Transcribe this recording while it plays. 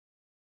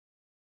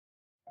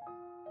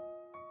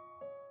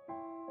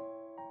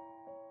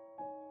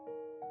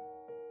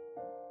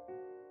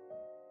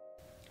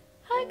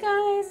Hi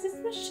guys, it's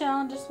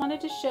Michelle. Just wanted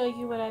to show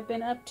you what I've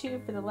been up to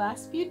for the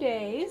last few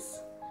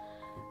days.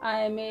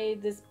 I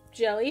made this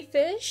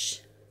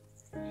jellyfish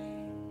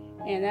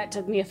and that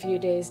took me a few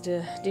days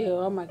to do.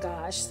 Oh my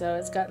gosh. So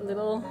it's got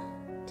little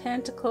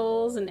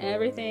tentacles and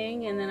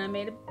everything, and then I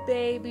made a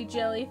baby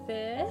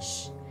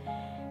jellyfish,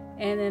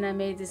 and then I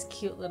made this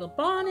cute little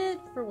bonnet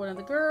for one of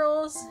the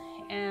girls,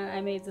 and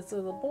I made this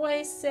little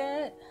boy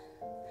set.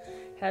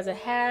 Has a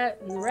hat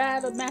and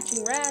rattle,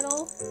 matching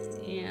rattle,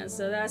 and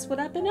so that's what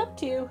I've been up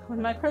to with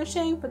my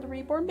crocheting for the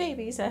reborn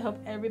babies. I hope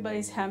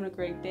everybody's having a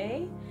great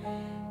day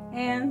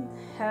and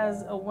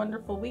has a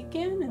wonderful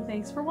weekend, and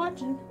thanks for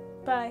watching.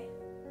 Bye.